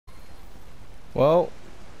Well,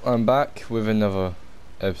 I'm back with another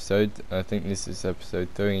episode. I think this is episode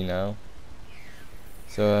 3 now.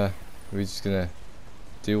 So, we're just gonna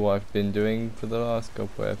do what I've been doing for the last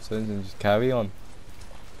couple of episodes and just carry on.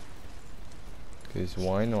 Because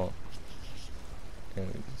why not?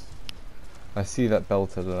 I see that bell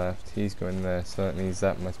to the left. He's going there, so that means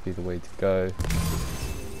that must be the way to go.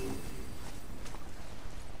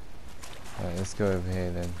 Alright, let's go over here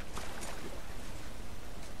then.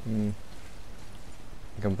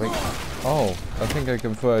 I can break. Oh, I think I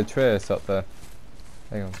can throw a trace up there.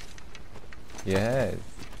 Hang on. Yes.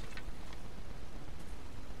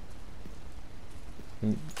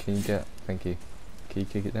 Can you get? Thank you. Can you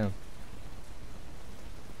kick it down?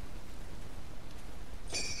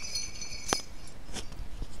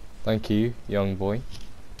 Thank you, young boy.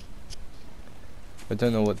 I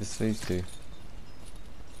don't know what this leads to.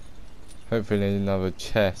 Hopefully another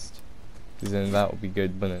chest, because then that would be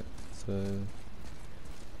good, wouldn't it? So.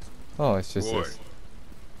 Oh, it's just this.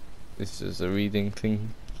 It's just a reading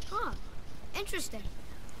thing. Huh. Interesting.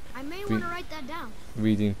 I may want to write that down.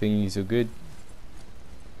 Reading thingies are good.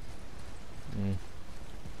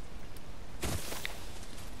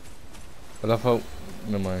 But I thought,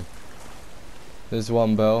 never mind. There's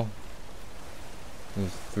one bell.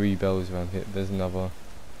 There's 3 bells around here. There's another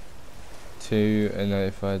 2, and then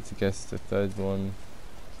if I had to guess the third one,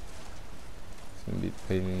 it's gonna be a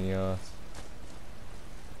pain in the ass.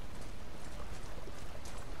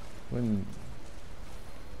 When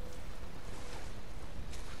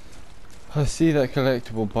I see that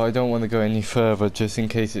collectible, but I don't want to go any further just in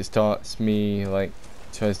case it starts me, like,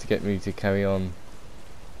 tries to get me to carry on.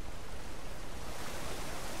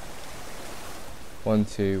 1,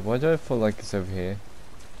 2. Why do I feel like it's over here?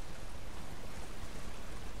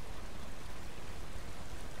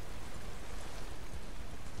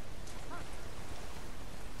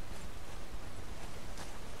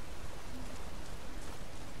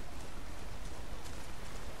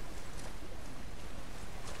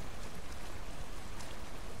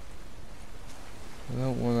 I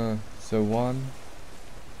don't wanna. So 1,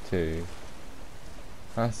 2.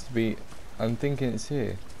 Has to be. I'm thinking it's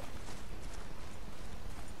here.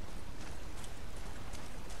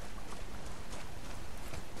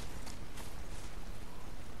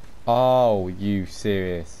 Oh, you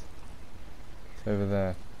serious? It's over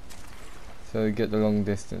there. So get the long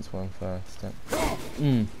distance one first. Oh,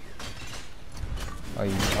 I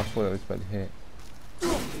thought it was about to hit.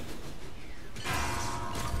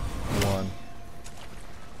 1.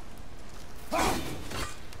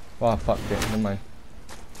 Oh, fuck it. Never mind.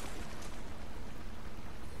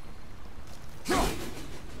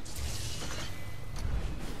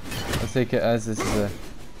 I'll take it as this is a.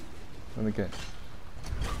 Let me get.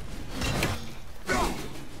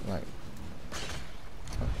 Right.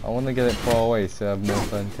 I want to get it far away so I have more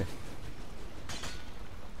plenty.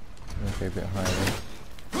 Okay, a bit higher then.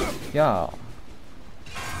 Yeah.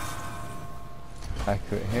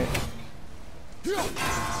 Accurate hit.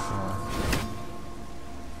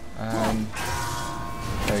 And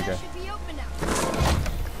there you go.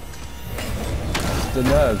 It's the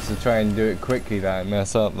nerves to try and do it quickly that I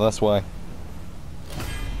mess up, that's why.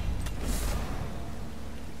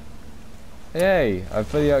 Yay! I've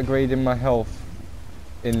fully upgraded my health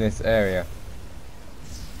in this area.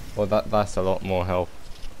 Well, that's a lot more health.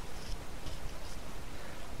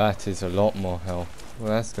 That is a lot more health. Well,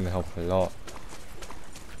 that's gonna help a lot.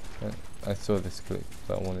 I saw this clip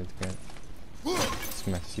that I wanted to get.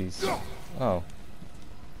 Smash these. Oh.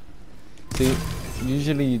 See,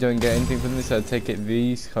 usually you don't get anything from this. I take it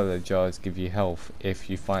these color jars give you health if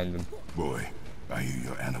you find them. Boy, I hear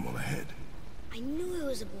your animal ahead. I knew it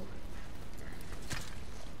was a boar.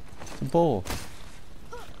 It's a boar.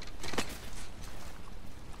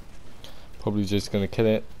 Probably just gonna kill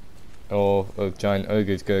it, or a giant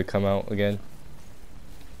ogre's gonna come out again.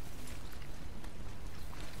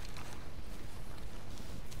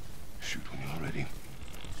 Shoot when you're ready.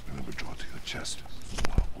 Remember, draw to your chest.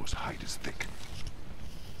 Wild boar's hide is thick.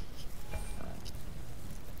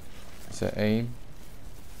 So aim.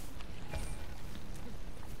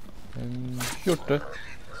 And shoot it.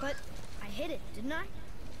 But I hit it, didn't I?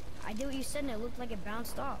 I did what you said and it looked like it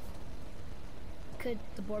bounced off. Could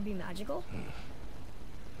the boar be magical?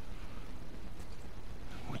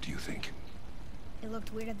 What do you think? It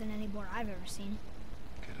looked weirder than any boar I've ever seen.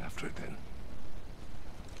 Get after it then.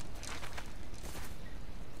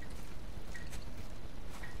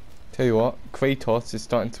 Tell you what, Kratos is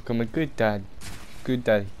starting to become a good dad. Good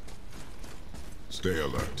daddy. Stay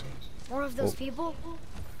alert. More of those people?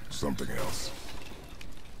 Something else.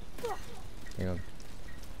 Hang on.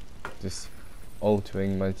 Just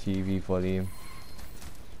altering my TV volume.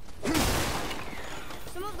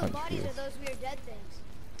 the bodies are those weird dead things?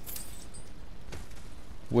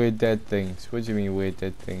 Weird dead things. What do you mean weird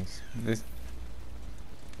dead things?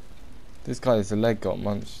 This guy's leg got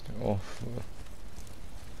munched off.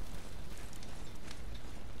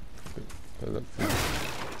 Go look for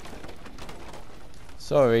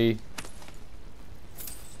Sorry.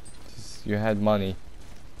 Just, you had money.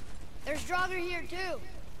 There's Draugr here too.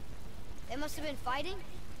 They must have been fighting.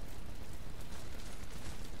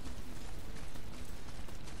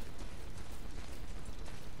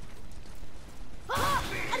 Ah!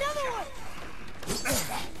 Another one!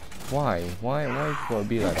 Why? Why you gotta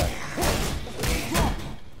be like that?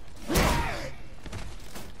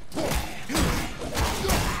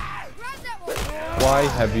 Why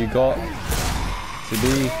have you got to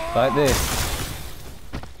be like this?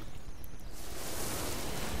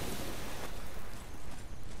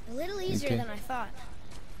 A little easier than I thought.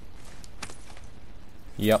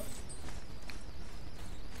 Yep.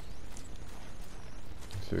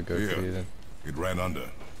 So we go Here. for you then. It ran under.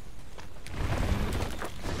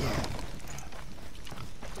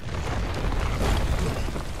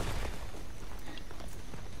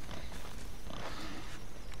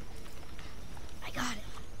 I got it.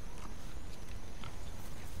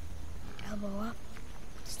 Elbow up,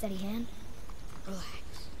 steady hand, relax.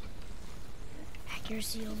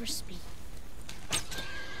 Accuracy over speed.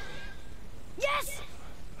 Yes!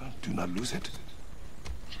 Do not lose it.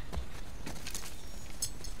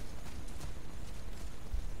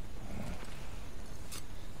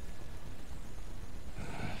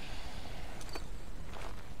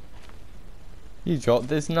 You dropped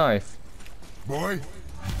this knife. Boy!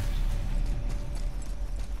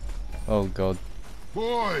 Oh god.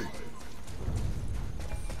 Boy!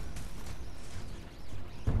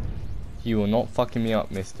 You will not fucking me up,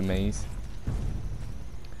 Mr. Maze.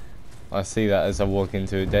 I see that as I walk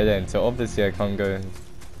into a dead end, so obviously I can't go.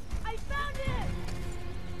 I found it!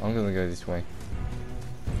 I'm gonna go this way.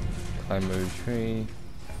 Climb over the tree.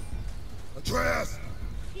 Atreus!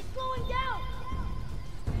 He's slowing down!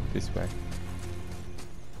 This way.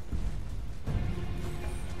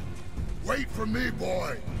 Wait for me,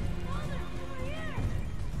 boy!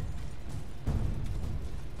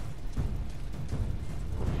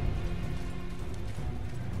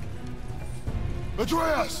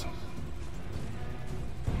 Atreus!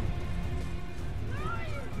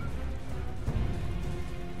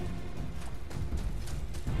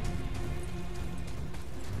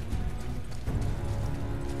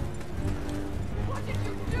 What did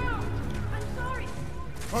you do? I'm sorry.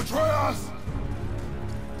 Atreus!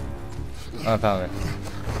 I found it.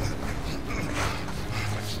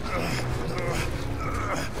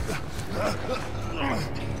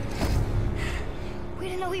 We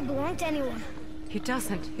didn't know he belonged to anyone. He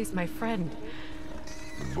doesn't. He's my friend.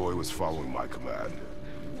 The boy was following my command.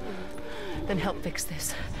 Then help fix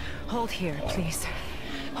this. Hold here, please.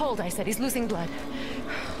 Hold, I said. He's losing blood.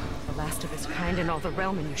 The last of his kind in all the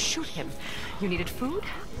realm, and you shoot him. You needed food?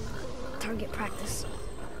 Target practice.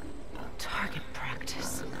 Target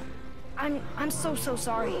practice. I'm so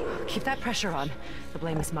sorry. Keep that pressure on. The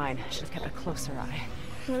blame is mine. I should have kept a closer eye.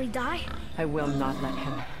 Will he die? I will not let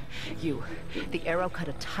him. You. The arrow cut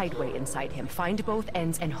a tideway inside him. Find both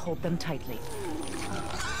ends and hold them tightly.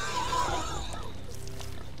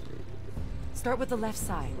 Start with the left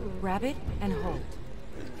side. Grab it and hold.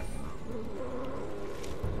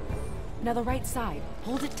 Now the right side.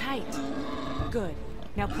 Hold it tight. Good.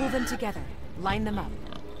 Now pull them together. Line them up.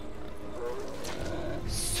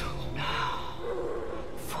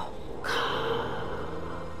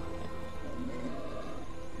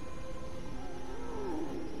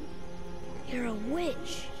 You're a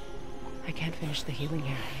witch. I can't finish the healing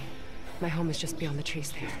here. My home is just beyond the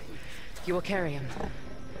trees there. You will carry him.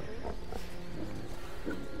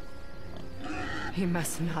 He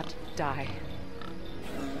must not die.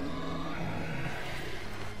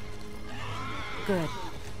 Good.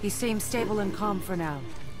 He seems stable and calm for now.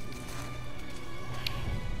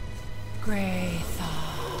 Greythaw.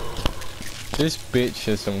 This bitch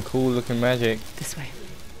has some cool looking magic. This way.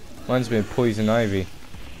 Reminds me of Poison Ivy.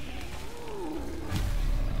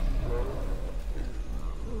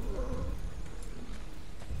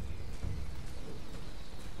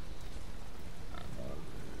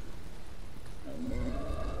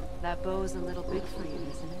 That bow's a little big for you,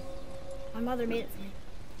 isn't it? My mother made it for me.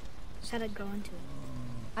 Said I'd grow into it.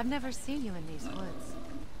 I've never seen you in these woods.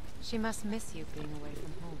 She must miss you being away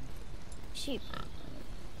from home. She's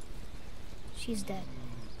dead.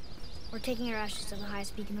 We're taking her ashes to the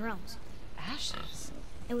highest peak in the realms. Ashes?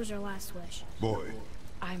 It was her last wish. Boy.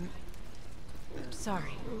 I'm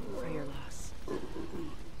sorry for your loss.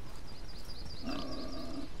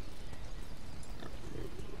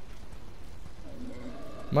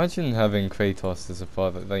 Imagine having Kratos as a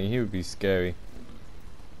father. Like, he would be scary.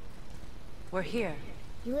 We're here.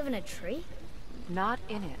 You live in a tree? Not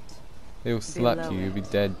in it. He'll slap Below you, it. you'll be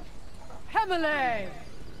dead. Emily!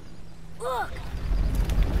 Look!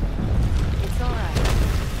 It's alright.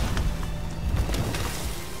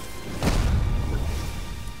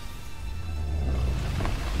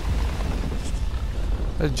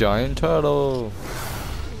 A giant turtle!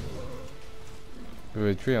 With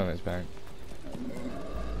a tree on its back.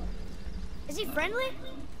 Is he friendly?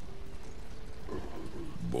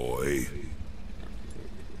 Boy.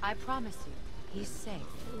 I promise you, he's safe.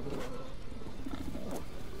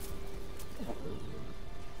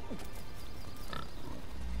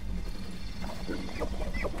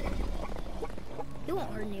 He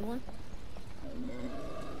won't hurt anyone.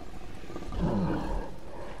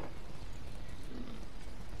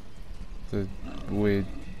 The weird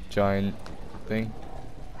giant thing.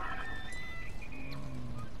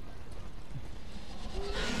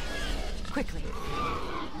 Quickly.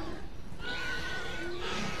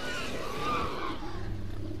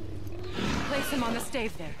 Place him on the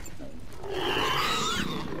stave there.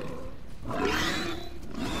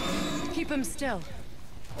 Keep him still.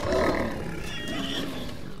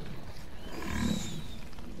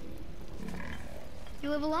 You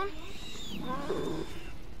live alone?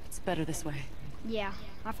 It's better this way. Yeah,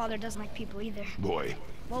 my father doesn't like people either. Boy.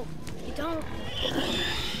 Well, you don't.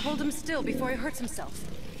 Hold him still before he hurts himself.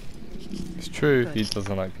 It's true, Good. he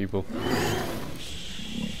doesn't like people.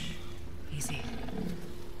 Easy.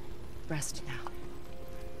 Rest now.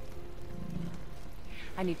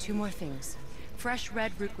 I need 2 more things. Fresh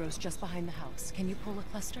red root grows just behind the house. Can you pull a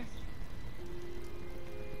cluster?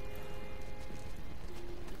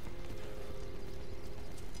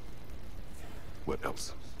 What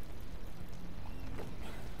else?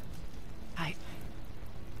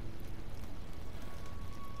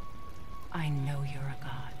 I know you're a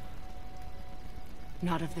god.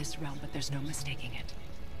 Not of this realm, but there's no mistaking it.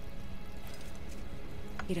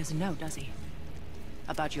 He doesn't know, does he?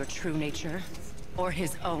 About your true nature? Or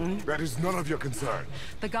his own? That is none of your concern.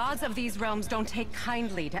 The gods of these realms don't take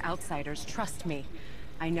kindly to outsiders, trust me.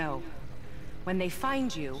 I know. When they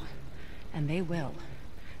find you, and they will,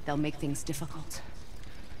 they'll make things difficult.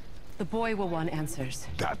 The boy will want answers.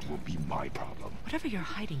 That will be my problem. Whatever you're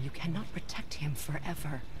hiding, you cannot protect him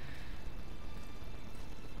forever.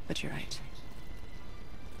 But you're right.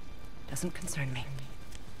 Doesn't concern me.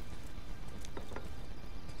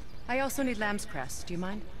 I also need lamb's cress. Do you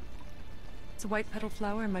mind? It's a white petal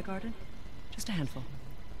flower in my garden. Just a handful.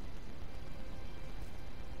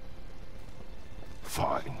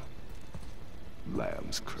 Fine.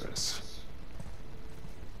 Lamb's cress.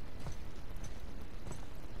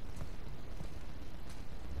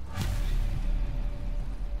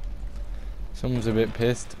 Someone's a bit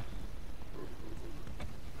pissed.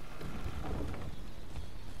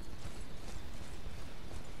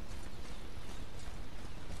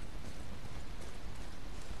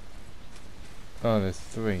 Oh, there's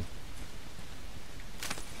 3.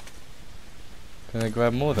 Can I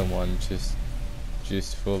grab more than one?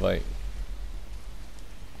 Just for like...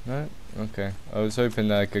 No? Okay. I was hoping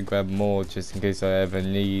that I could grab more just in case I ever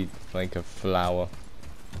need like a flower.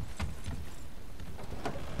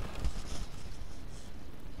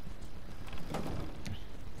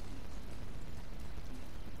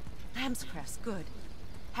 Lamb's cress, good.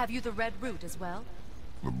 Have you the red root as well?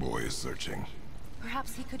 The boy is searching.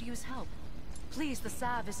 Perhaps he could use help. Please, the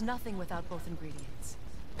salve is nothing without both ingredients.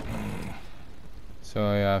 So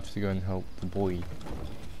I have to go and help the boy.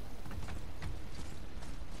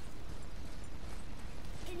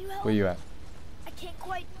 Can you help? Where you at? I can't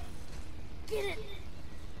quite get it.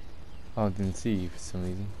 Oh, I didn't see you for some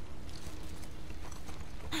reason.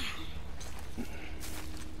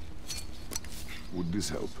 Would this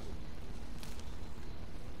help?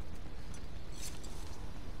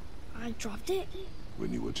 I dropped it.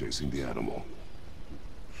 When you were chasing the animal.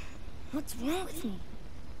 What's wrong with me?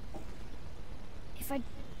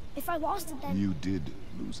 If I lost it, then You did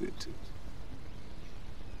lose it.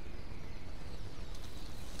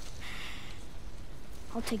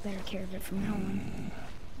 I'll take better care of it from now on.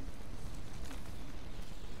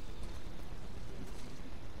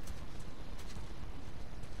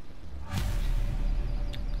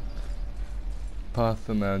 Path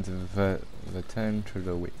amount of return to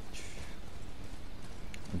the witch.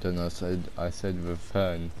 I don't know, I said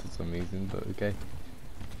return for some reason, but okay.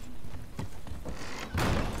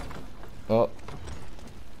 Oh.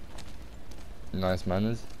 Nice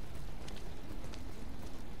manners.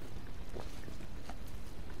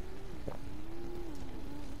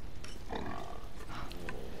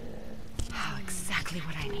 Oh, exactly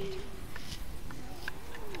what I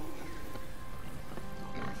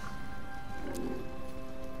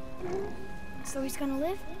So he's gonna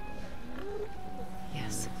live?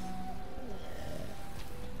 Yes.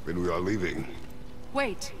 Then we are leaving.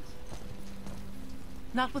 Wait.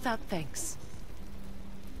 Not without thanks.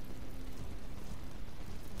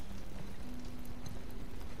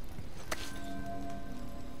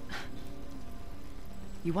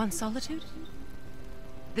 You want solitude?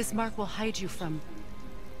 This mark will hide you from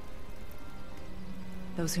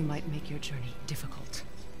those who might make your journey difficult.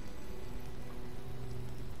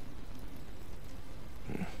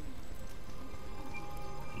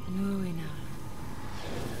 Luina.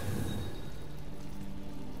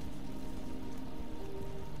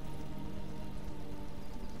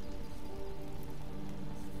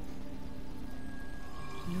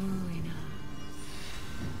 Luina.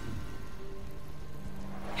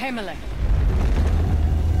 Heimele.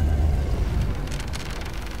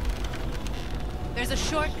 There's a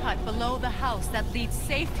shortcut below the house that leads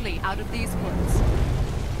safely out of these woods.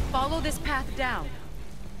 Follow this path down,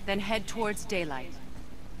 then head towards daylight.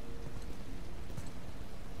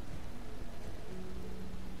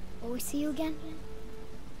 Will we see you again?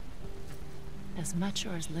 As much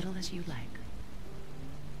or as little as you like.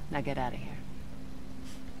 Now get out of here.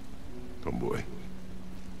 Tomboy.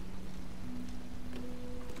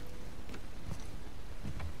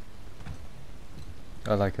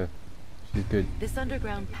 I like her. She's good. This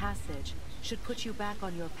underground passage should put you back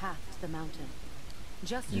on your path to the mountain.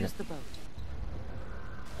 Just use the boat.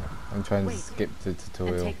 I'm trying to Wait, skip the and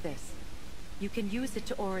tutorial. take this. You can use it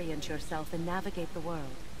to orient yourself and navigate the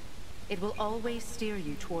world. It will always steer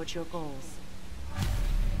you towards your goals.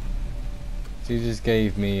 She just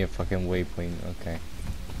gave me a fucking waypoint. Okay.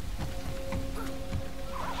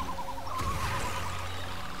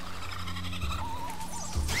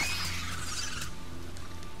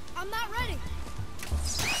 I'm not ready.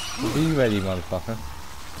 Be ready, motherfucker.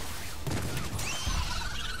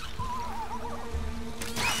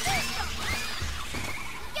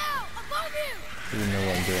 Go! Above you! I didn't know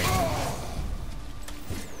what I'm doing.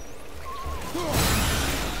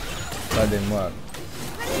 That didn't work.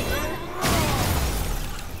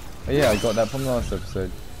 Oh yeah, I got that from last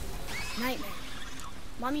episode. Nightmare.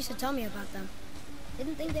 Mom used to tell me about them.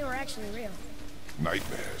 Didn't think they were actually real.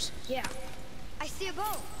 Nightmares. Yeah. I see a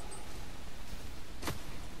boat.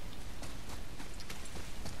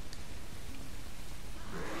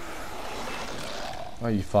 Oh,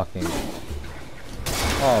 you fucking.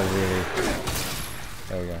 Oh, really?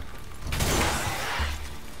 There we go.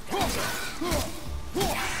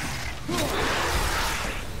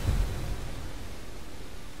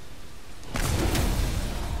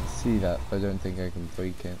 See that, but I don't think I can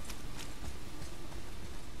break it.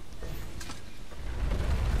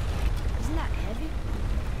 Isn't that heavy?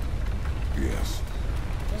 Yes.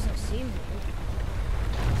 Doesn't seem heavy.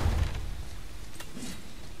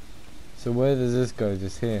 So where does this go?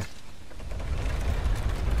 Just here?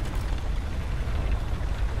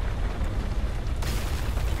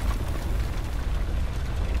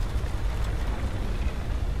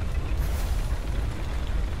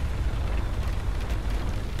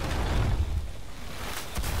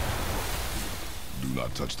 Do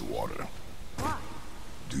not touch the water. Why?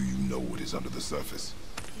 Do you know what is under the surface?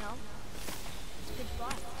 No. It's pitch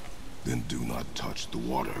black. Then do not touch the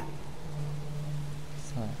water.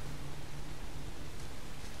 What's that?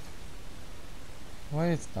 Why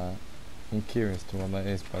is that? I'm curious to what that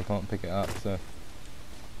is, but I can't pick it up, so...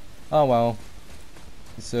 Oh well.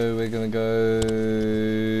 So we're gonna go...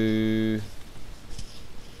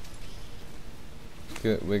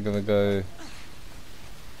 We're gonna go...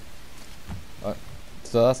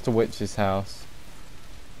 So that's the witch's house.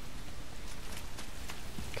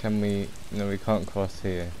 Can we... No, we can't cross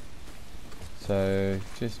here. So,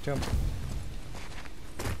 just jump.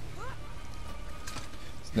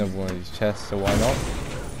 There's another one of these chests, so why not?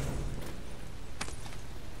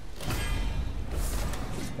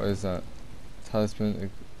 What is that?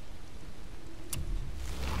 Talisman.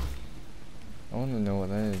 I want to know what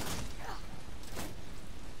that is.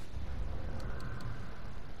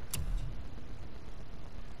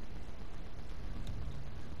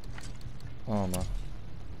 Armor.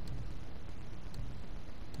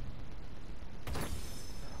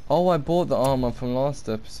 Oh, I bought the armor from last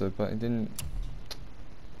episode, but it didn't.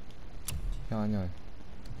 Yeah, I know.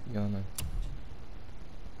 Yeah, I know.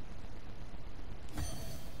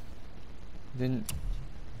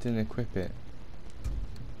 Didn't equip it.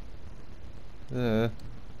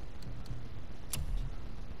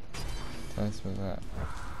 Thanks for that.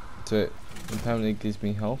 So it apparently gives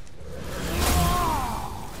me health.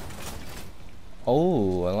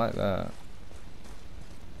 Oh, I like that.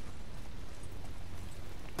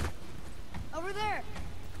 Over there.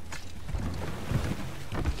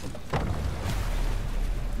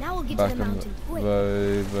 you to back the on mountain, quick.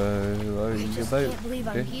 row I your just boat. can't believe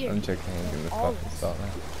I'm Okay, here. I'm checking in the Always. fucking start now.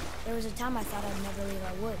 There was a time I thought I'd never leave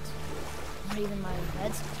our woods. Not even my own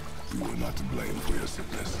beds. You were not to blame for your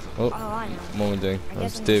sickness. Oh, Oh, I know. what am I doing? I I'm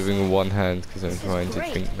guess I'm steering just with one hand because I'm This is trying to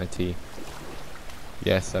great. drink my tea.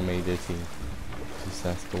 Yes, I made a tea. Just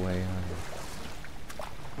that's the way I am.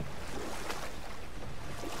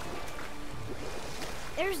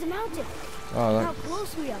 There's the mountain. Oh, Look how that,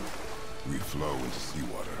 close we are. We flow into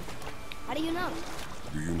seawater. How do you know?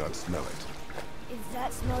 Do you not smell it? If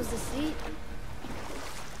that smells the sea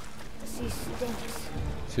stinks.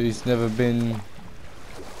 so he's never been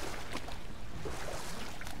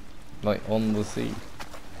like on the sea.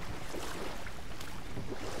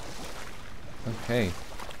 Okay.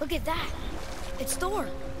 Look at that. It's Thor.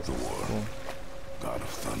 Thor, god of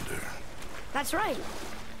thunder. That's right.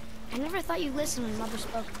 I never thought you listened when Mother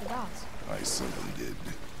spoke of the gods. I seldom did.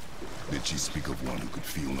 Did she speak of one who could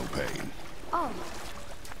feel no pain? Oh.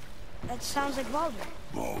 That sounds like Baldur.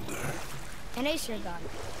 Baldur. An Aesir god.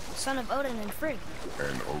 Son of Odin and Frigg.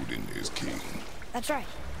 And Odin is king. That's right.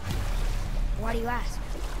 Why do you ask?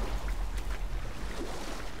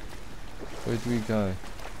 Where do we go?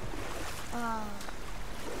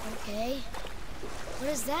 Okay. What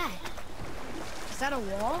is that? Is that a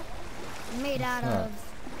wall? Made out that? of...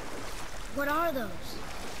 What are those?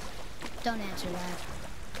 Don't answer that.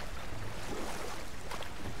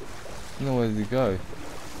 No, where to go?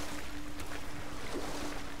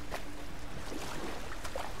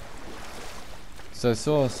 So I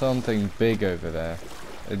saw something big over there.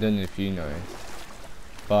 I don't know if you know,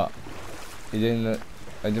 but it didn't.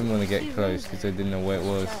 I didn't want to get See, close where's because that? I didn't know where it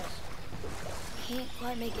was. Can't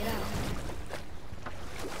quite make it out.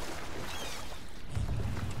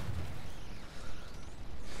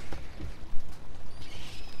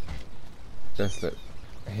 Just let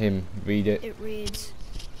him read it. It reads,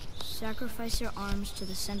 sacrifice your arms to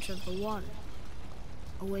the center of the water.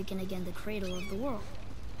 Awaken again the cradle of the world.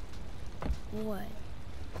 What?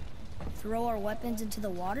 Throw our weapons into the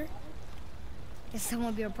water? Guess that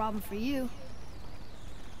won't be a problem for you.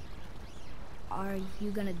 Are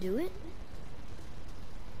you gonna do it?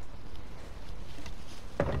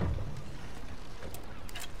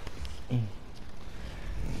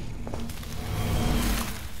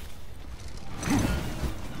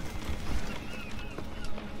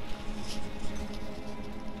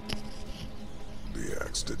 The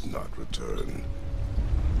axe did not return.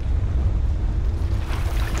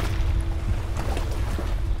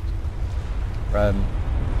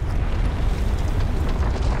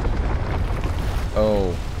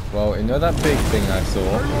 Oh, well, you know that big thing I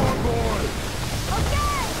saw?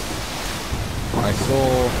 I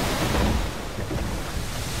saw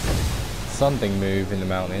something move in the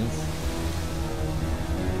mountains.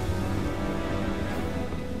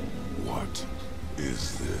 What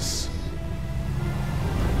is this?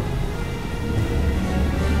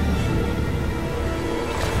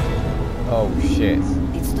 Oh shit.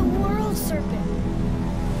 It's the world serpent.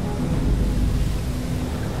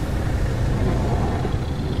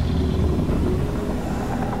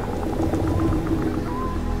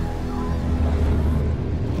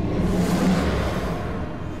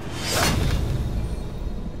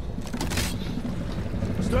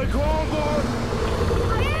 Stay calm, boy!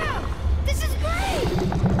 I am! This is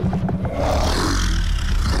great!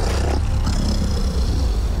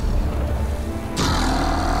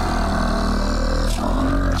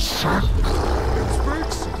 It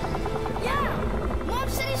speaks? Yeah! Mom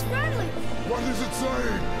said he's friendly! What is it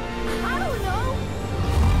saying? I don't know!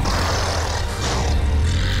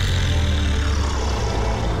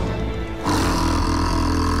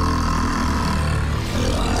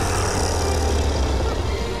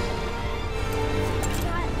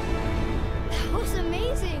 That was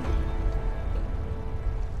amazing!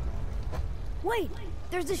 Wait!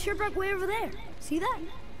 There's the shipwreck way over there. See that?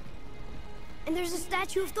 And there's a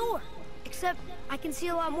statue of Thor. Except I can see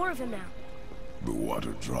a lot more of him now. The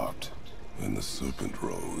water dropped, and the serpent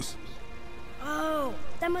rose. Oh,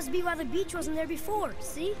 that must be why the beach wasn't there before,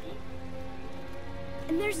 see?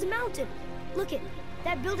 And there's the mountain. Look it,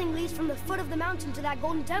 that building leads from the foot of the mountain to that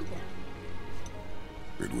golden temple.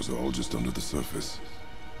 It was all just under the surface.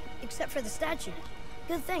 Except for the statue.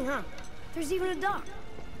 Good thing, huh? There's even a dock.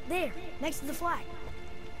 There, next to the flag.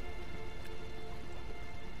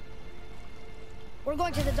 We're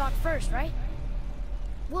going to the dock first, right?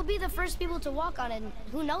 We'll be the first people to walk on it in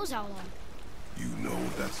who knows how long. You know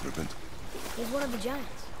that serpent? He's one of the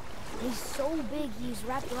giants. He's so big he's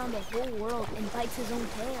wrapped around the whole world and bites his own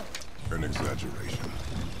tail. An exaggeration.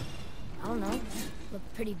 I don't know.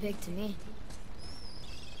 Looked pretty big to me.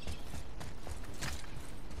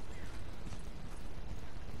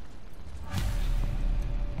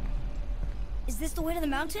 this the way to the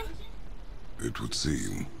mountain? It would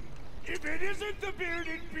seem. If it isn't the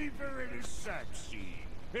bearded beaver, it is Saxine.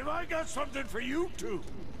 Have I got something for you too?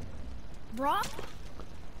 Brock?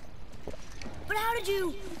 But how did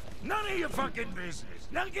you... None of your fucking business.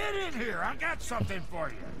 Now get in here. I got something for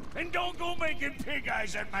you. And don't go making pig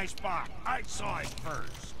eyes at my spot. I saw it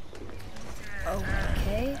first.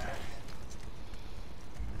 Okay.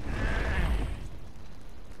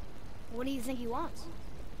 What do you think he wants?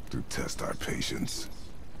 To test our patience.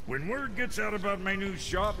 When word gets out about my new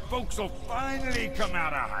shop, folks will finally come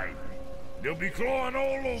out of hiding. They'll be clawing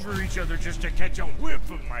all over each other just to catch a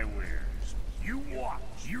whiff of my wares. You watch.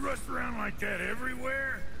 You rush around like that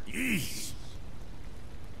everywhere? Yeesh.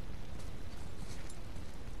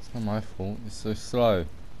 It's not my fault. It's so slow.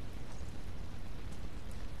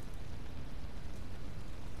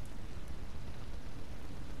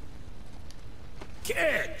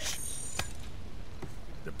 Catch!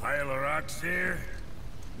 The pile of rocks there?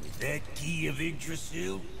 With that key of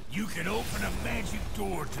Yggdrasil, you can open a magic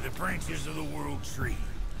door to the branches of the World Tree.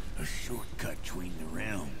 A shortcut between the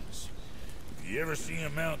realms. If you ever see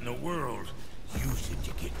him out in the world, use it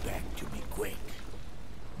to get back to me quick.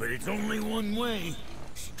 But it's only one way.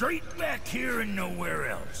 Straight back here and nowhere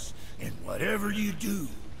else. And whatever you do,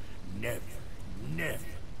 never,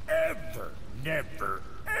 ever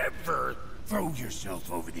throw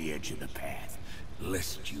yourself over the edge of the path,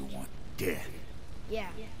 lest you want death. Yeah,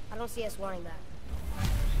 I don't see us wanting that.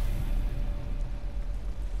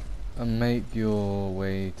 And make your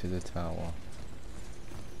way to the tower.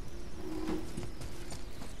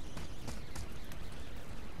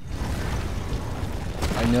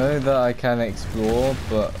 I know that I can explore,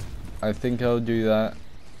 but I think I'll do that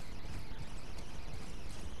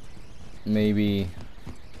maybe.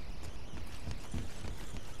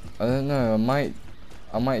 I don't know,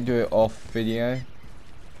 I might do it off video,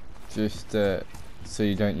 just so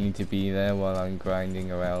you don't need to be there while I'm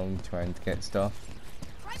grinding around trying to get stuff.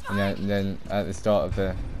 And then at the start of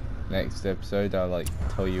the next episode I'll like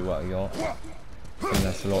tell you what I got. And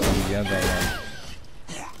that's a lot easier than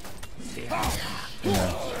you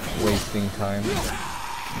know, wasting time.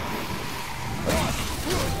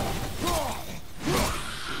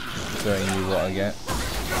 Showing you what I get.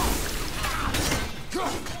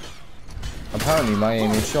 Apparently my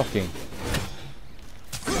aim is shocking.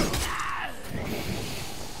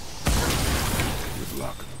 Good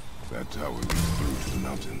luck. That tower leads through to the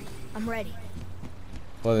mountain. I'm ready.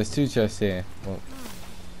 Well, there's two chests here. Well,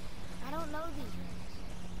 I don't know these.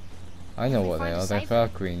 I know Can we what they find a are. They're cipher?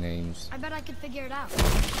 Valkyrie names. I bet I could figure it out.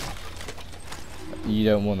 You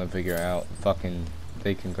don't want to figure it out. Fucking,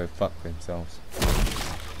 they can go fuck themselves.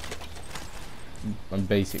 I'm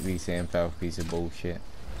basically saying Valkyries are bullshit.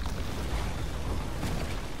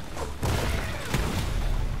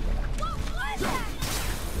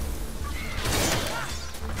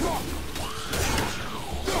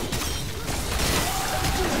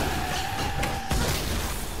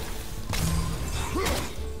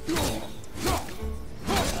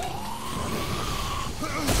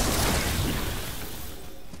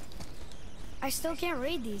 I still can't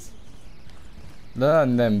read these.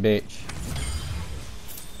 Learn them, bitch.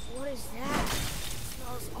 What is that? It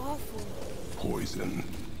smells awful. Poison.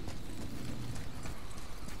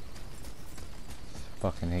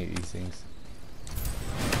 Fucking hate these things.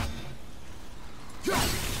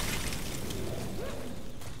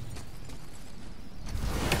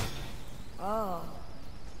 Oh.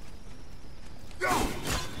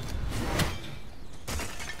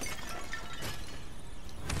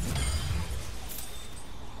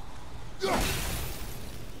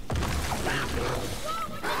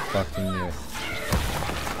 Fucking knew it.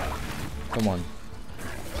 Come on.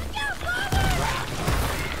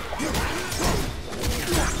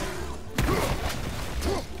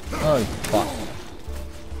 Oh, fuck.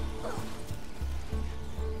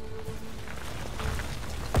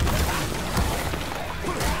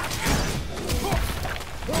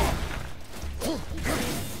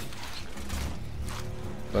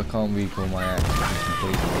 I can't recall my actions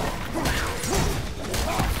completely.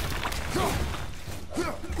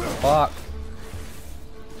 Fuck.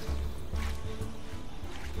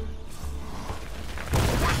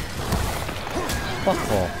 Fuck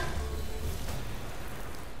off.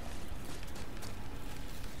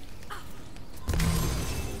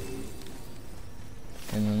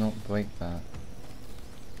 Can I not break that?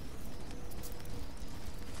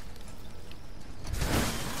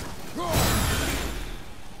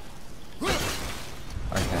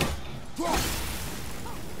 Okay.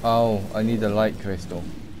 Oh, I need a light crystal.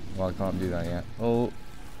 Well, I can't do that yet. Oh.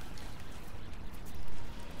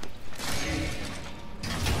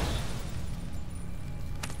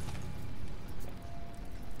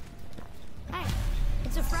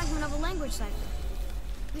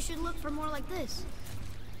 We should look for more like this.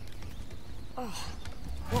 Oh,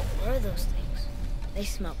 what were those things? They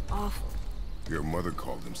smell awful. Your mother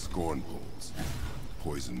called them scorn poles.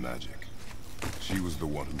 Poison magic. She was the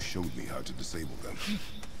one who showed me how to disable them.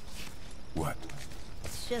 What?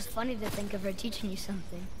 It's just funny to think of her teaching you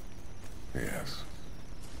something. Yes.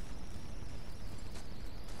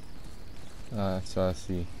 So I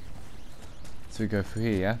see. So we go through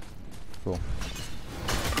here, yeah? Cool.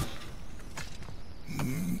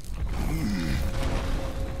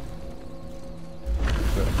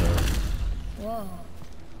 Whoa.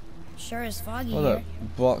 Sure is foggy Oh here. look,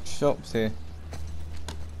 block shops here.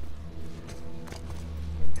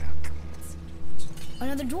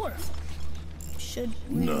 Another dwarf. Should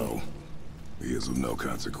we... No. He is of no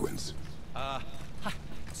consequence. Hi,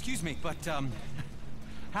 excuse me, but,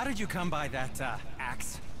 how did you come by that,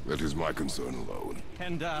 axe? That is my concern alone.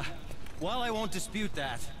 And, while I won't dispute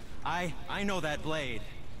that, I know that blade.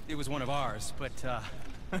 It was one of ours, but,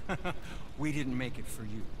 we didn't make it for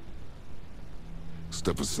you.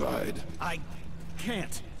 Step aside. I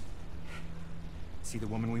can't. See, the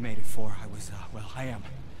woman we made it for, I was, well, I am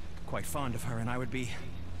quite fond of her, and I would be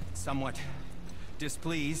somewhat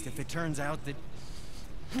displeased if it turns out that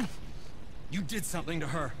you did something to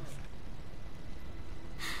her.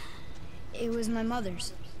 It was my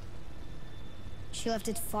mother's. She left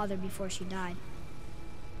its father before she died.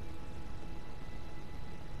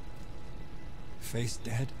 Face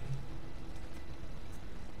dead?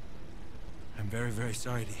 I'm very, very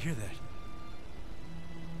sorry to hear that.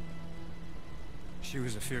 She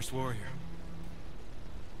was a fierce warrior.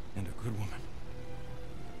 And a good woman.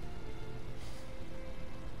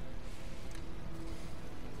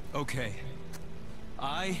 Okay.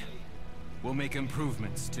 I will make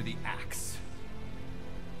improvements to the axe.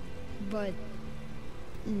 But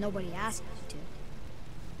nobody asked me to.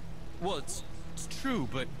 Well, it's true,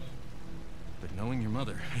 but knowing your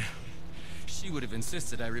mother, she would have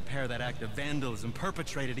insisted I repair that act of vandalism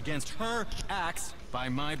perpetrated against her axe by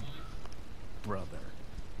my brother.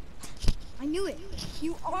 I knew it.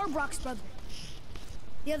 You are Brock's brother.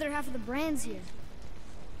 The other half of the brand's here.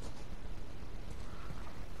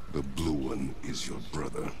 The blue one is your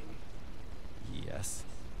brother. Yes.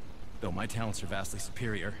 Though my talents are vastly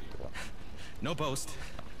superior. No boast.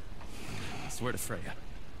 I swear to Freya.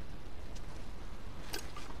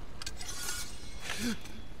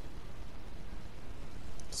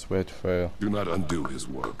 Swear to Freya. Do not undo his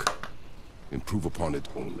work. Improve upon it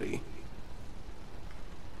only.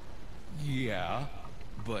 Yeah,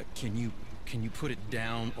 but can you put it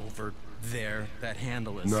down over there? That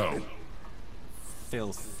handle is No.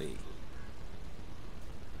 filthy.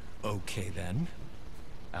 Okay then.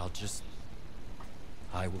 I will just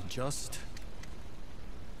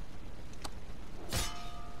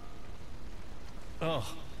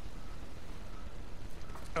Oh.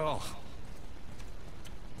 Oh.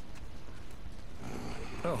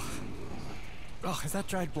 Oh. Oh, is that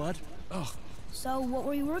dried blood? Oh. So what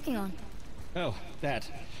were you working on? Oh, that.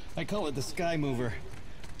 I call it the Sky Mover.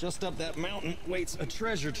 Just up that mountain waits a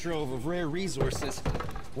treasure trove of rare resources.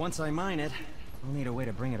 Once I mine it, I'll need a way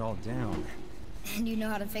to bring it all down. And you know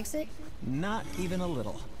how to fix it? Not even a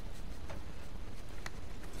little.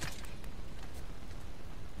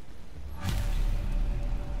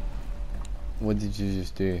 What did you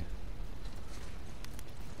just do?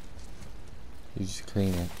 You just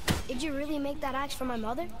clean it. Did you really make that axe for my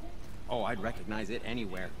mother? Oh, I'd recognize it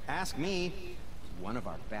anywhere. Ask me. One of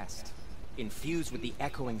our best. Infused with the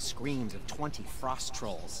echoing screams of 20 frost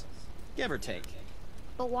trolls. Give or take.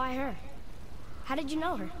 But why her? How did you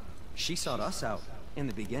know her? She sought us out in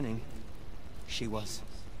the beginning. She was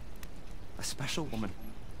a special woman.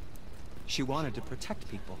 She wanted to protect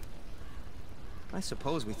people. I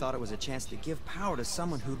suppose we thought it was a chance to give power to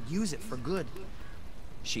someone who'd use it for good.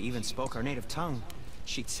 She even spoke our native tongue.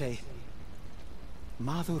 She'd say,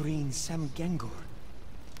 Madurin sem Gengur,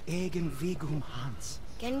 egen vigum Hans.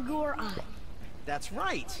 Gengur on. That's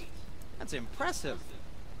right. That's impressive.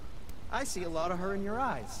 I see a lot of her in your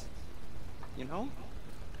eyes. You know?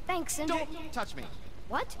 Thanks, Sindri. Don't touch me.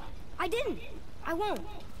 What? I didn't. I won't.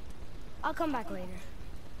 I'll come back later.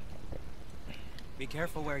 Be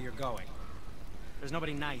careful where you're going. There's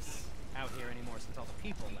nobody nice out here anymore since all the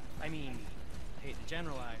people left. I mean, I hate to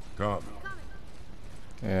generalize. Come.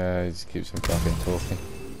 Yeah, he just keeps on fucking talking.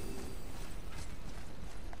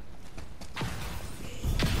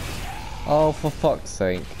 Oh, for fuck's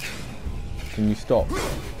sake. Can you stop?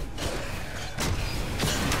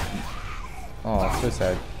 Oh, so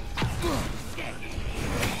sad.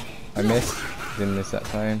 I missed. Didn't miss that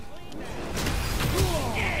time.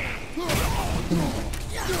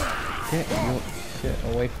 Get your Shit,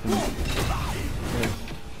 away from me.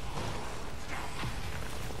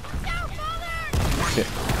 Shit.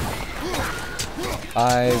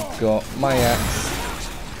 I've got my axe.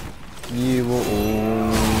 You will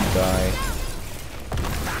all die.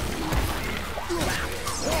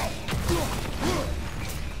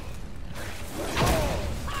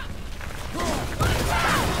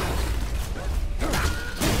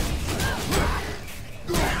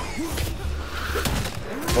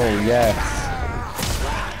 Oh yes.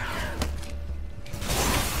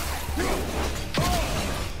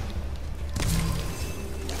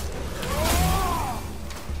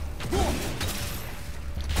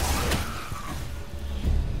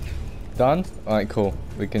 Done? Alright, cool.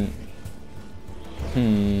 We can...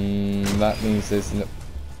 that means there's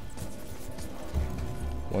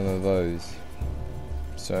one of those.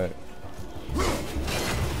 So...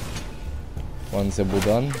 one symbol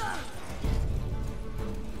done.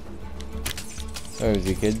 Where is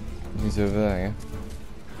he, kid? He's over there, yeah?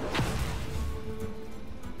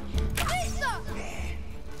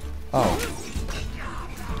 Oh.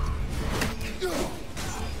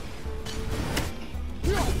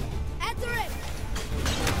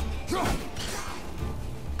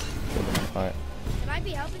 Alright. Should I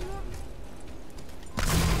be helping more?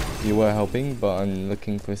 You were helping, but I'm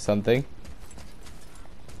looking for something.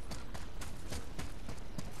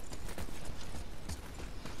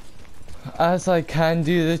 As I can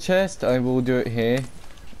do the chest, I will do it here.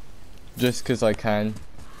 Just because I can.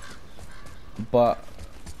 But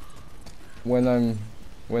when I'm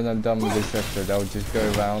done with this episode, I'll just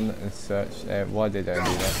go around and search. Why did I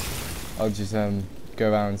do that? I'll just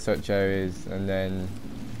go around and search areas and then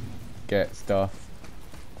get stuff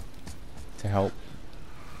to help.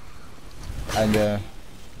 And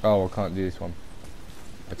oh, I can't do this one.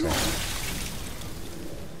 Okay.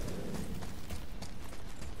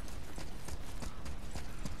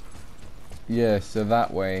 Yeah, so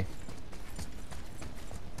that way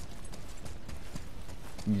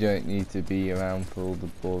you don't need to be around for all the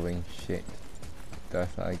boring shit that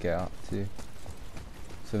I get up to.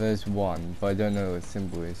 So there's one, but I don't know what the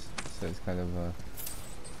symbol is, so it's kind of a...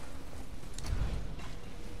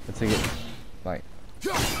 I take it like...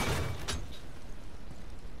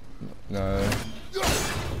 No.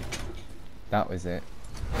 That was it.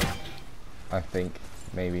 I think,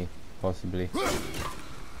 maybe, possibly.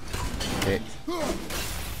 It.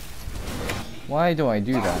 Why do I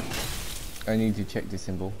do that? I need to check the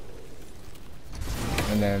symbol.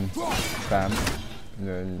 And then bam. And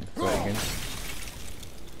then throw it again.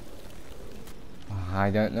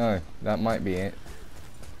 I don't know. That might be it.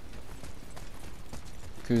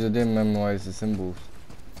 Because I didn't memorize the symbols.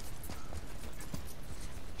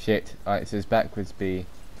 Shit. Alright, so it's backwards B.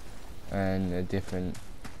 And a different...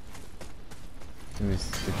 It was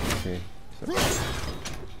different too. So.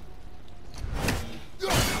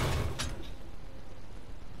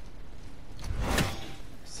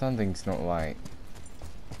 Something's not right,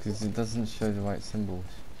 because it doesn't show the right symbols.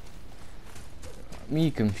 Me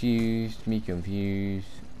confused, me confused.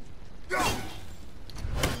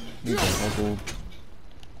 Me puzzled.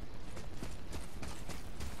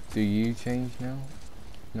 Do you change now?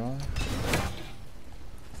 No?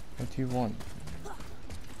 What do you want?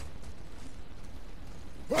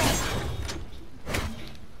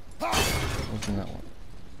 Wasn't that one?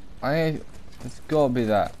 It's gotta be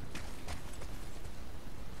that.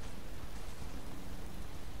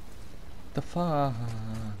 The fuck?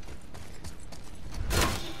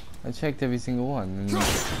 I checked every single one and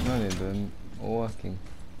none of them are working.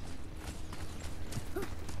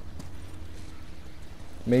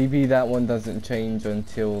 Maybe that one doesn't change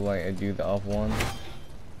until like I do the other one.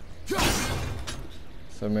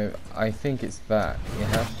 So maybe I think it's that. It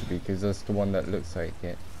has to be because that's the one that looks like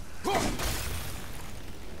it.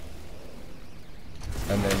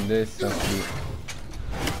 And then this has to be...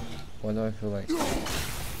 Why do I feel like...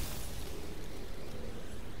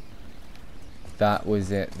 That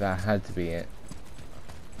was it. That had to be it.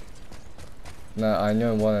 No, I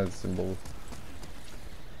know one of the symbols.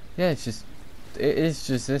 Yeah, it's just... It is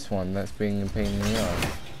just this one that's being a pain in the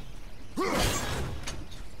ass.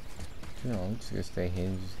 You know, I'm just gonna stay here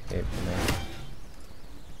and just hit for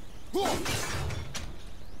now.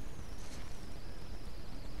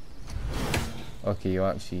 Okay, you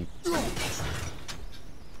actually...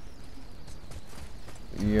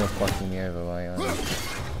 You're fucking me over, right?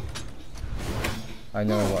 I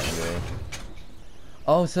know what I'm doing.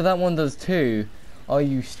 Oh, so that one does too. Are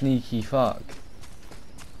you sneaky fuck?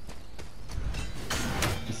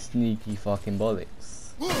 You sneaky fucking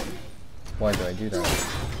bollocks. Why do I do that?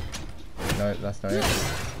 No, that's not it.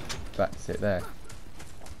 That's it there.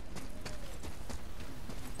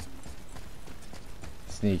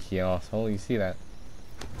 sneaky asshole. You see that?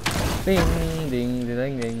 Ding, ding,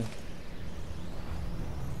 ding, ding.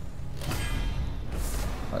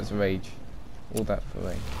 That's rage. All that for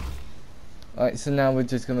rage. Alright, so now we're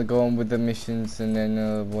just gonna go on with the missions, and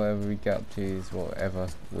then whatever we get up to is whatever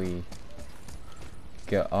we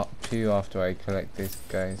get up to after I collect this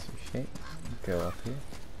guy's shit. Go up here.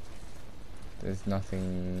 There's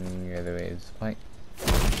nothing. Yeah, there is. Right.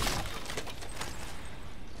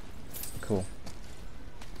 Cool.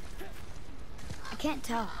 I can't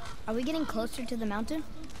tell. Are we getting closer to the mountain?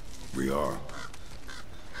 We are.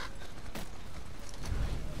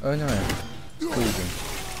 Oh no. Freezing.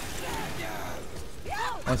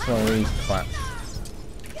 That's one of these claps.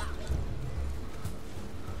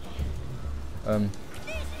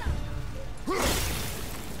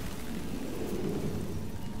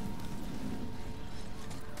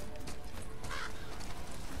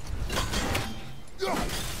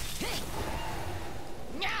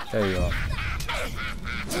 There you are.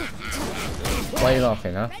 Why are you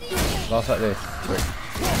laughing, huh? Laugh like this. Quick.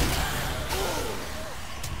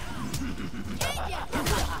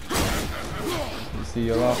 You see,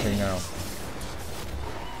 you're laughing now.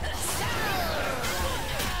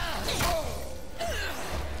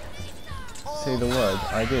 Say the word.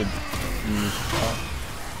 I did.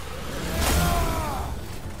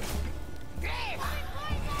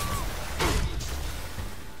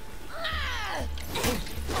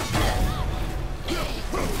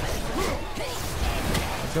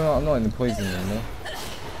 I'm not in the poison anymore.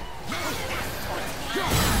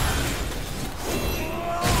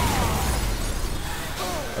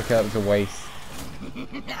 Okay, that was a waste.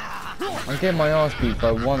 I'm getting my ass beat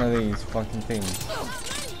by one of these fucking things.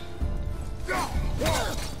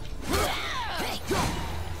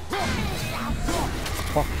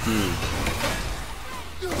 Fuck you.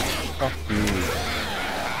 Fuck you.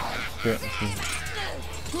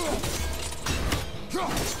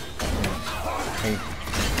 Hey.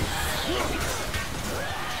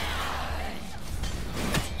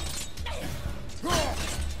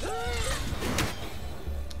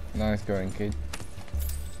 Nice going, kid.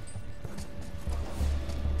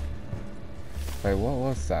 Wait, what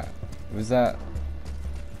was that? Was that...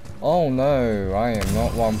 Oh no, I am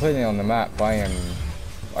not... Well, I'm putting it on the map. I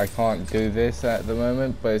can't do this at the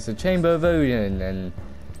moment, but it's a Chamber of Odin, and...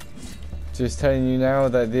 Just telling you now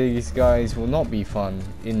that these guys will not be fun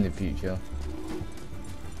in the future.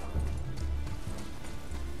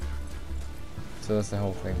 So that's the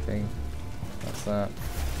whole thing. That's that.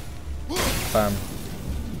 Bam.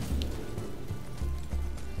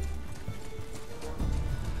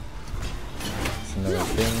 That's another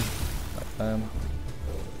thing. Like bam.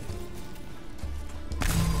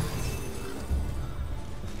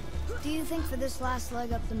 Do you think for this last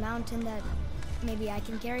leg up the mountain that maybe I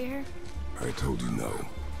can carry her? I told you no.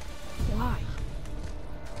 Why?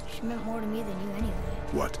 She meant more to me than you anyway.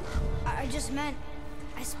 What? I just meant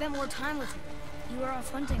I spent more time with you. You were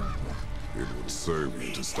off hunting. It would serve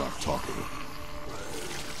you to stop talking.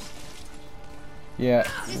 Yeah,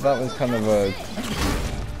 that was kind of a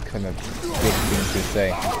good thing to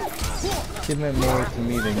say. She meant more to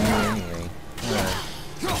me than you anyway. Yeah.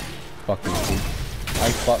 Fucking dude.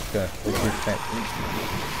 I fucked her with respect.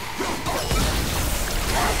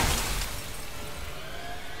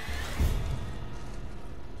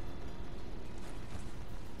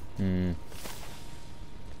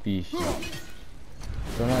 Species.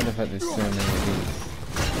 Don't like the fact there's so many of these.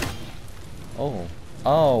 Oh.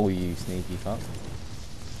 Oh, you sneaky fuck.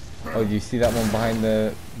 Oh, do you see that one behind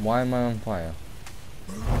the... Why am I on fire?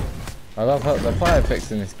 I love how the fire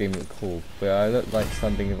effects in this game look cool, but I look like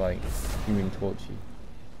something like Human Torchy.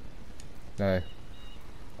 No.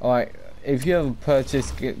 Alright, if you ever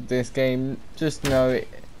purchase this game, just know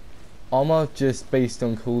armor just based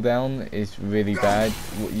on cooldown is really bad.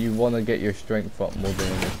 You want to get your strength up more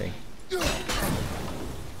than anything.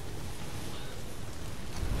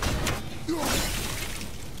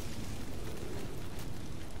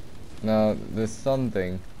 Now, the sun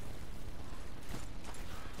thing.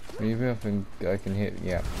 Maybe I can hit.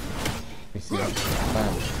 Yeah. You see that?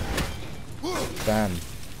 Bam. Bam.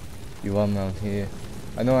 You are down here.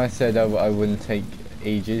 I know I said I wouldn't take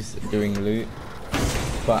ages doing loot,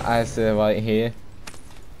 but as they're right here,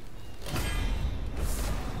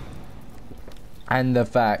 and the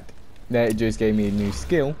fact that it just gave me a new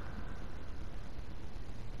skill,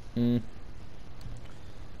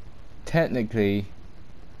 technically,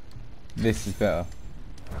 this is better.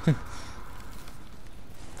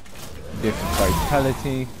 Different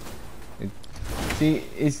vitality. See,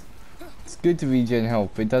 it's good to regen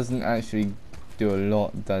health, but it doesn't actually do a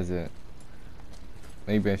lot, does it?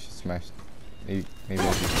 Maybe I should smash Maybe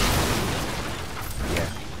I'll do. Yeah.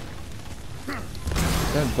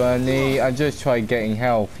 Don't burn me. I just tried getting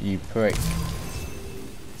health, you prick.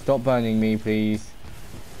 Stop burning me, please.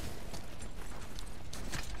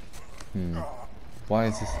 Why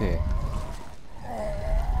is this here?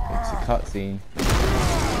 It's a cutscene.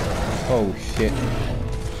 Oh shit.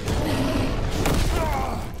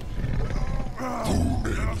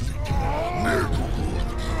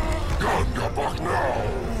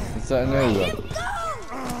 Is that an ogre?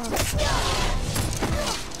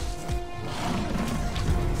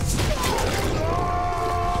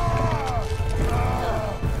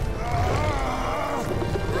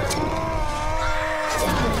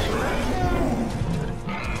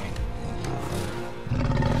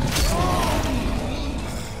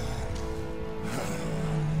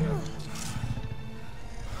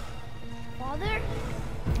 Father?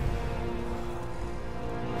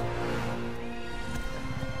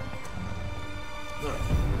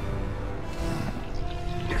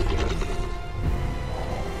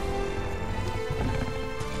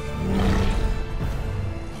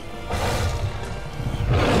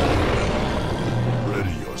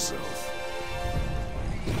 Ready yourself.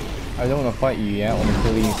 I don't want to fight you yet, I want to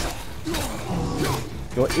kill you.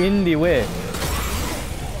 You're in the way.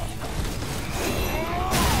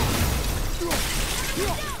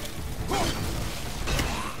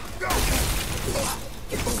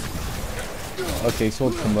 Okay,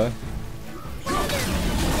 sword combo.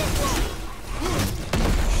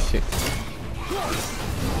 Shit.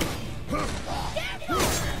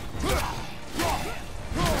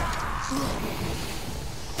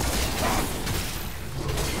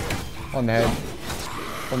 On the head.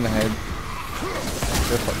 On the head.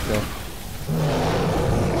 Go fuck yourself.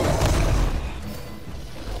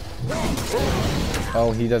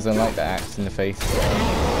 Oh, he doesn't like the axe in the face.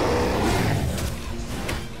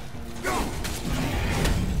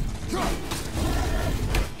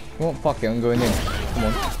 Well, fuck it, I'm going in. Come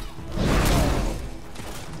on.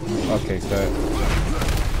 Okay, so...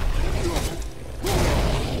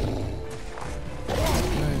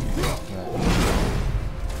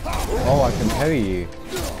 Oh, I can parry you.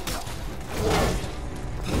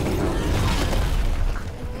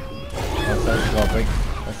 Let's go break.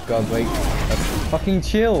 Let's go break. Let's fucking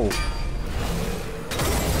chill.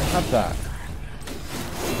 Have that.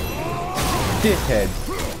 Dickhead.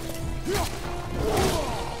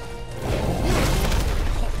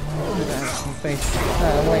 Face.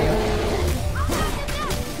 Way up.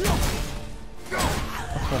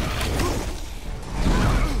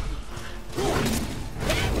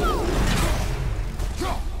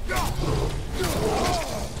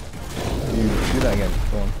 You do that again.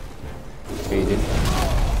 Go on. Okay, you did.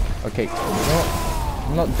 Okay,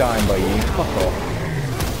 I'm not dying by you. Fuck off.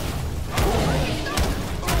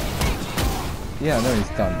 Yeah, I know he's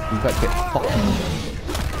done. He's about to get fucking.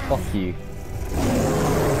 Fuck you.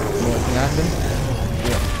 You know what's gonna happen?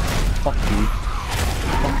 Yeah. Fuck you.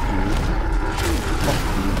 Fuck you. Fuck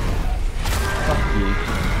you. Fuck you.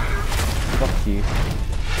 Fuck you.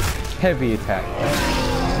 Heavy attack.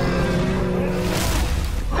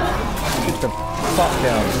 Get the fuck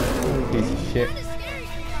down, piece of shit.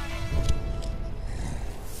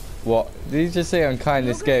 What? Did he just say I'm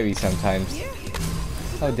kinda scary sometimes?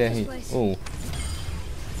 How dare he? Ooh.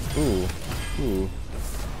 Ooh. Ooh.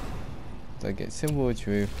 Did I get symbol or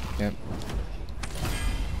true? Yep.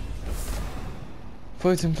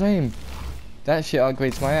 Photon flame! That shit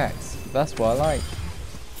upgrades my axe. That's what I like.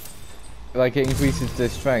 Like, it increases the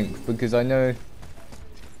strength, because I know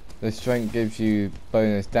the strength gives you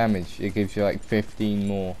bonus damage. It gives you like 15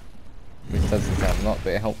 more. Which doesn't sound a lot,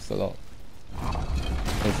 but it helps a lot.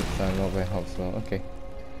 Doesn't sound a lot, but it helps a lot. Okay.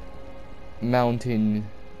 Mountain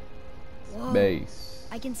base.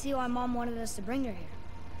 I can see why Mom wanted us to bring her here.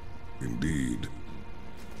 Indeed.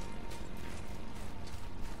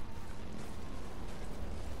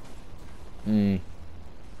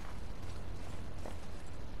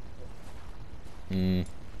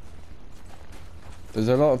 There's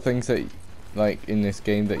a lot of things that, like, in this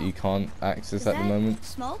game that you can't access at the moment.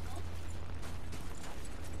 Smoke?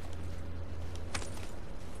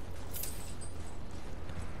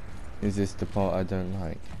 Is this the part I don't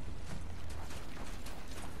like?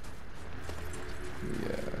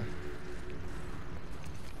 Yeah.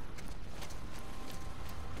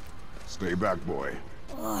 Stay back, boy.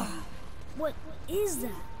 Ugh. What is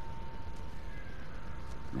that?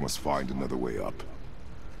 We must find another way up.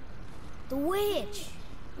 The witch!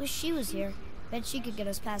 Wish she was here. Bet she could get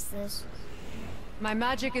us past this. My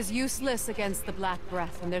magic is useless against the Black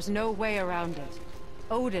Breath, and there's no way around it.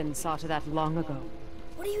 Odin saw to that long ago.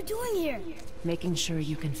 What are you doing here? Making sure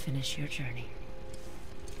you can finish your journey.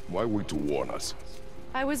 Why wait to warn us?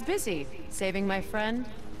 I was busy saving my friend,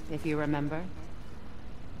 if you remember.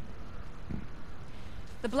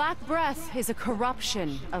 The Black Breath is a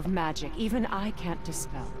corruption of magic even I can't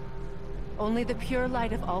dispel. Only the pure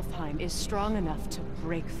light of Alfheim is strong enough to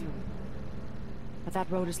break through. But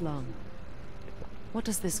that road is long. What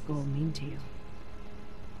does this goal mean to you?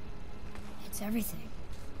 It's everything.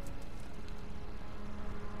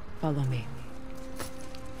 Follow me.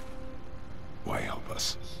 Why help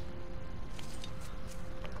us?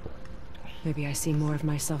 Maybe I see more of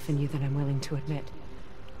myself in you than I'm willing to admit.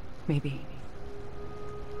 Maybe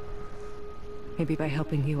by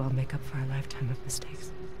helping you, I'll make up for a lifetime of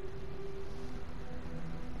mistakes.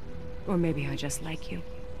 Or maybe I just like you.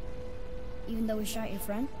 Even though we shot your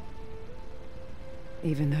friend?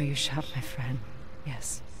 Even though you shot my friend,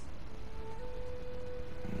 yes.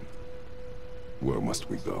 Where must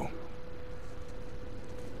we go?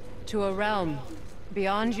 To a realm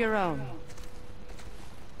beyond your own.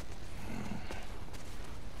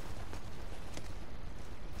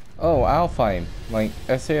 Oh, Alfheim, like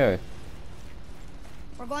SAO.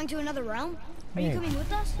 We're going to another realm? Are you Yeah. coming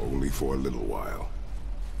with us? Only for a little while.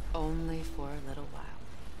 Only for a little while.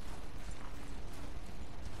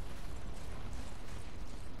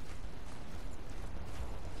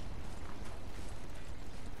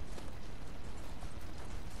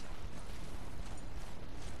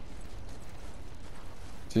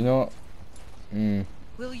 Do you know what?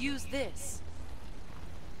 We'll use this.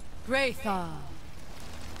 Graythal.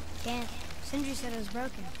 Can't. Sindri said it was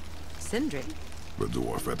broken. Sindri. The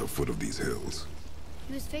dwarf at the foot of these hills.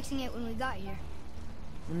 He was fixing it when we got here.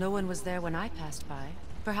 No one was there when I passed by.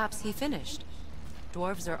 Perhaps he finished.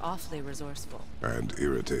 Dwarves are awfully resourceful. And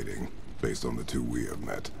irritating, based on the two we have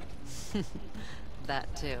met.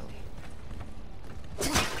 That too.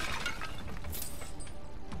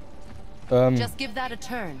 Just give that a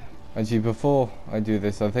turn. Actually, before I do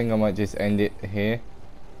this, I think I might just end it here.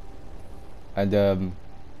 And,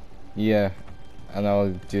 yeah. And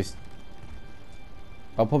I'll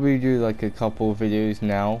probably do like a couple of videos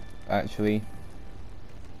now, actually.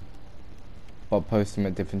 But post them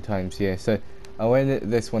at different times, yeah. So, I'll end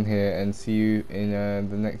this one here and see you in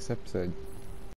the next episode.